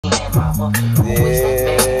mama. Who is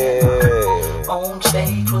that man? On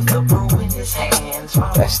stage with the brew in his hands,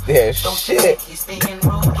 mama. That's their shit. He's being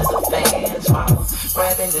rude to the fans, mama.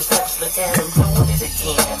 Grabbing his lips, look at him doing it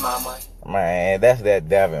again, mama. Man, that's that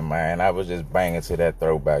Devin, man. I was just banging to that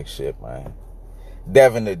throwback shit, man.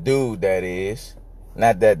 Devin the dude, that is.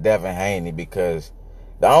 Not that Devin Haney, because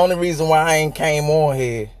the only reason why I ain't came on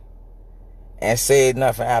here and said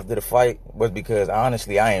nothing after the fight was because,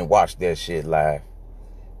 honestly, I ain't watched that shit live.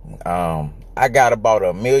 I got about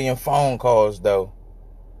 1 million phone calls, though.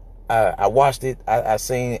 I watched it.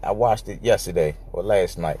 I watched it yesterday or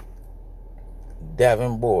last night.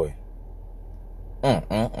 Devin, boy.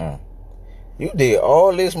 You did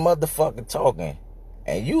all this motherfucking talking,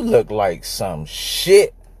 and you look like some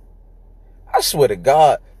shit. I swear to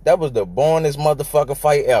God, that was the boringest motherfucking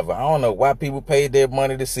fight ever. I don't know why people paid their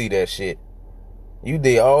money to see that shit. You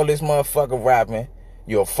did all this motherfucking rapping.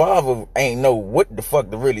 Your father ain't know what the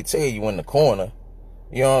fuck to really tell you in the corner.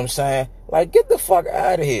 You know what I'm saying? Like, get the fuck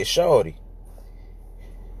out of here, shorty.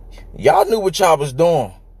 Y'all knew what y'all was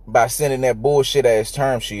doing by sending that bullshit ass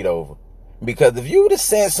term sheet over. Because if you would have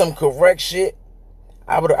sent some correct shit,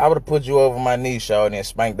 I would have put you over my knee, shorty, and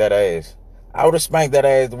spanked that ass. I would have spanked that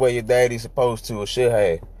ass the way your daddy's supposed to or should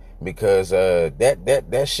have. Because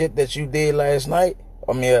that shit that you did last night,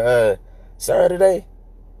 Saturday,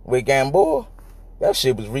 with Gamboa, that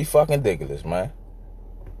shit was re-fucking ridiculous, man.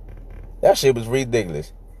 That shit was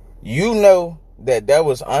ridiculous. You know that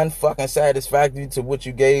was unfucking satisfactory to what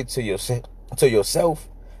you gave to yourself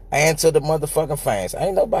and to the motherfucking fans.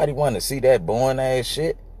 Ain't nobody want to see that boring ass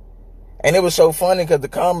shit. And it was so funny because the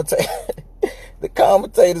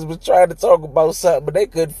commentators was trying to talk about something, but they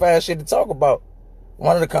couldn't find shit to talk about.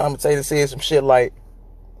 One of the commentators said some shit like,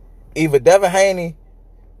 either Devin Haney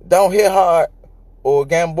don't hit hard, or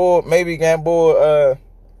Gamboa,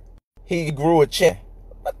 he grew a chin.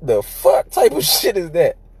 What the fuck type of shit is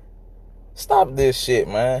that? Stop this shit,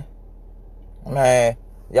 man. Man,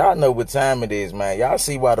 y'all know what time it is, man. Y'all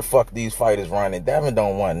see why the fuck these fighters running. Devin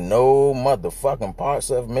don't want no motherfucking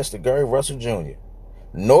parts of Mr. Gary Russell Jr.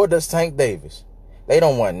 Nor does Tank Davis. They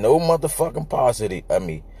don't want no motherfucking parts of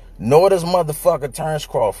me. Nor does motherfucker Terrence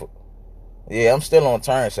Crawford. Yeah, I'm still on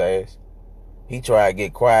Terrence ass. He tried to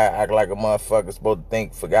get quiet, act like a motherfucker supposed to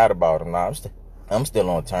forgot about him. Nah, I'm still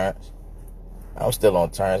on Terrence. I'm still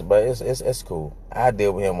on Terrence, but it's cool. I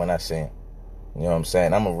deal with him when I see him. You know what I'm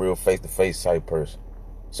saying? I'm a real face-to-face type person.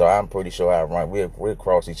 So I'm pretty sure we'll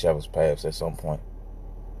cross each other's paths at some point.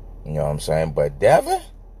 You know what I'm saying? But Devin,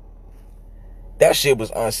 that shit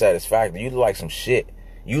was unsatisfactory. You look like some shit.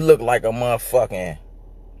 You look like a motherfucking...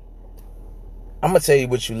 I'm going to tell you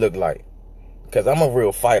what you look like. Because I'm a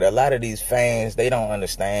real fighter. A lot of these fans, they don't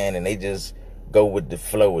understand, and they just go with the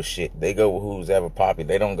flow of shit. They go with who's ever popular.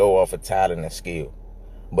 They don't go off of talent and skill.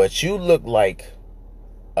 But you look like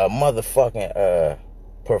a motherfucking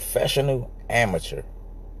professional amateur.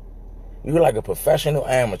 You look like a professional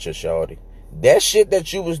amateur, shorty. That shit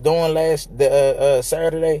that you was doing last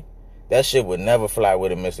Saturday, that shit would never fly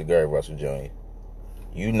with a Mr. Gary Russell Jr.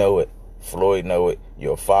 You know it. Floyd know it.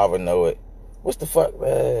 Your father know it. What's the fuck?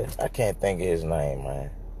 I can't think of his name,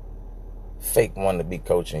 man. Fake one to be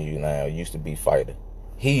coaching you now. Used to be fighter.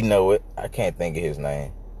 He know it. I can't think of his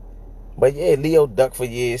name. But yeah, Leo ducked for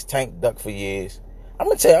years. Tank ducked for years. I'm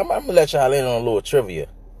gonna let y'all in on a little trivia.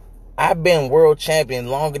 I've been world champion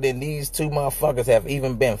longer than these two motherfuckers have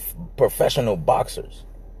even been professional boxers.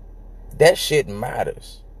 That shit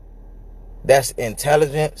matters. That's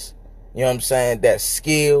intelligence. You know what I'm saying? That's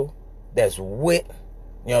skill. That's wit.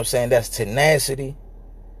 You know what I'm saying? That's tenacity.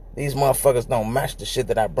 These motherfuckers don't match the shit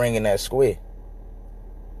that I bring in that square.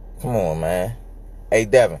 Come on, man. Hey,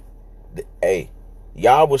 Devin. Hey,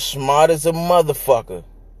 y'all was smart as a motherfucker.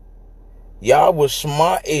 Y'all was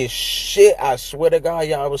smart as shit. I swear to God,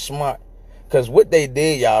 y'all was smart. Because what they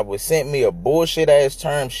did, y'all, was sent me a bullshit-ass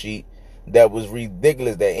term sheet that was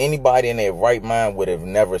ridiculous, that anybody in their right mind would have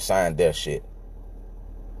never signed that shit.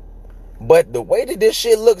 But the way that this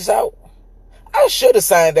shit looks out, I should have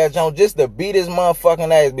signed that joint just to beat his motherfucking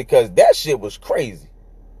ass, because that shit was crazy.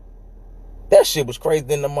 That shit was crazy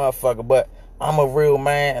than the motherfucker. But I'm a real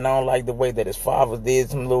man, and I don't like the way that his father did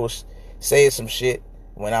said some shit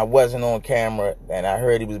when I wasn't on camera, and I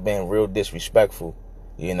heard he was being real disrespectful,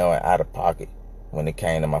 you know, and out of pocket when it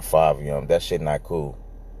came to my father. You know, that shit not cool.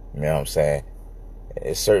 You know what I'm saying?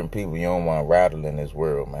 There's certain people you don't want to rattle in this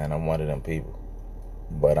world, man. I'm one of them people.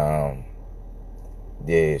 But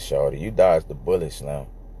yeah, shorty, you dodged the bullets now.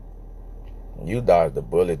 You dodged the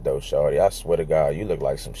bullet, though, shorty. I swear to God, you look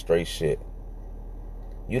like some straight shit.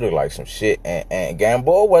 You look like some shit. And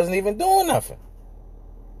Gamboa wasn't even doing nothing.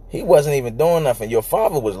 He wasn't even doing nothing. Your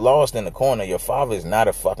father was lost in the corner. Your father is not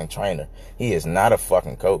a fucking trainer. He is not a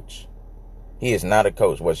fucking coach. He is not a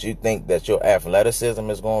coach. What, you think that your athleticism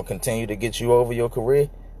is going to continue to get you over your career?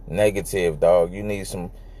 Negative, dog. You need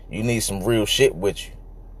some real shit with you.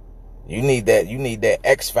 You need that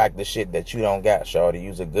X factor shit that you don't got, shawty.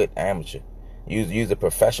 Use a good amateur. Use a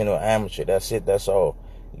professional amateur. That's it. That's all.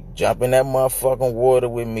 You jump in that motherfucking water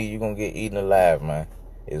with me, you're going to get eaten alive, man.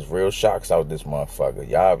 It's real sharks out this motherfucker.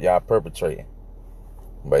 Y'all perpetrating.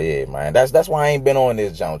 But yeah, man. That's why I ain't been on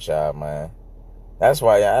this jump, child, man. That's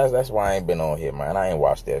why I ain't been on here, man. I ain't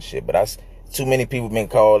watched that shit. But that's too many people been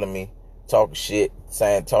calling me, talking shit,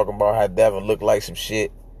 talking about how Devin look like some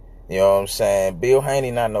shit. You know what I'm saying? Bill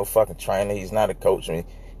Haney not no fucking trainer. He's not a coach.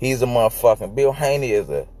 He's a motherfucking... Bill Haney is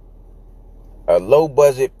a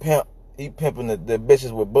low-budget pimp. He pimping the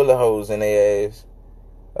bitches with bullet holes in their ass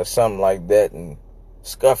or something like that, and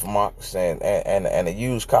scuff marks and a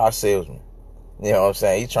used car salesman. You know what I'm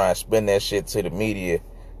saying? He trying to spin that shit to the media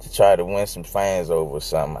to try to win some fans over or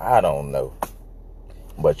something. I don't know.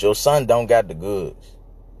 But your son don't got the goods.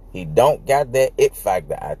 He don't got that it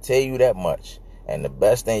factor. I tell you that much. And the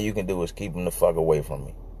best thing you can do is keep him the fuck away from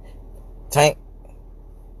me. Tank.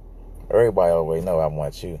 Everybody always know I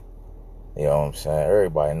want you. You know what I'm saying?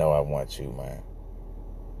 Everybody know I want you, man.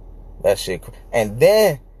 That shit. And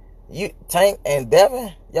then, Tank and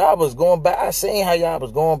Devin, y'all was going back. I seen how y'all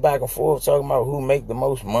was going back and forth talking about who make the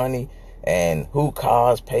most money and who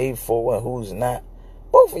cars paid for and who's not.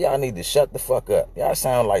 Both of y'all need to shut the fuck up. Y'all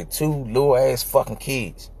sound like two little ass fucking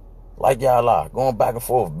kids. Like y'all are. Going back and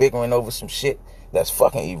forth, bickering over some shit that's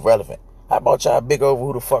fucking irrelevant. How about y'all big over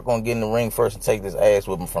who the fuck gonna get in the ring first and take this ass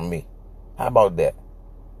whipping from me? How about that?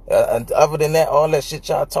 Other than that, all that shit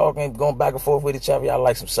y'all talking, going back and forth with each other, y'all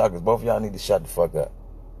like some suckers. Both of y'all need to shut the fuck up.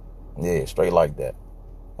 Yeah, straight like that.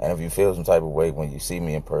 And if you feel some type of way when you see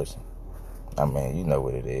me in person, I mean, you know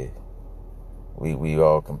what it is. We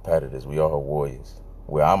all competitors. We all warriors.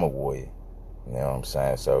 Well, I'm a warrior. You know what I'm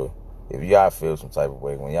saying? So, if y'all feel some type of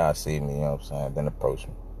way when y'all see me, you know what I'm saying, then approach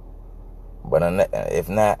me. But if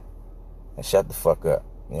not, then shut the fuck up.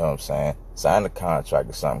 You know what I'm saying? Sign the contract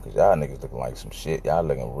or something, because y'all niggas looking like some shit. Y'all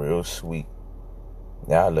looking real sweet.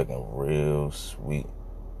 Y'all looking real sweet.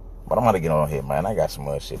 But I'm about to get on here, man. I got some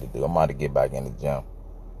other shit to do. I'm about to get back in the gym.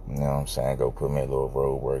 You know what I'm saying? Go put me a little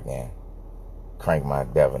road work in. Crank my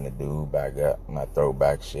Devin the dude back up. My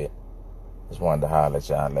throwback shit. Just wanted to holler at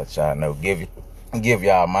y'all, let y'all know. Give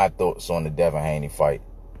y'all my thoughts on the Devin Haney fight.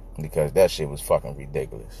 Because that shit was fucking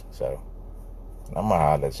ridiculous. So, I'm gonna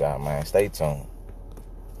holler at y'all, man. Stay tuned.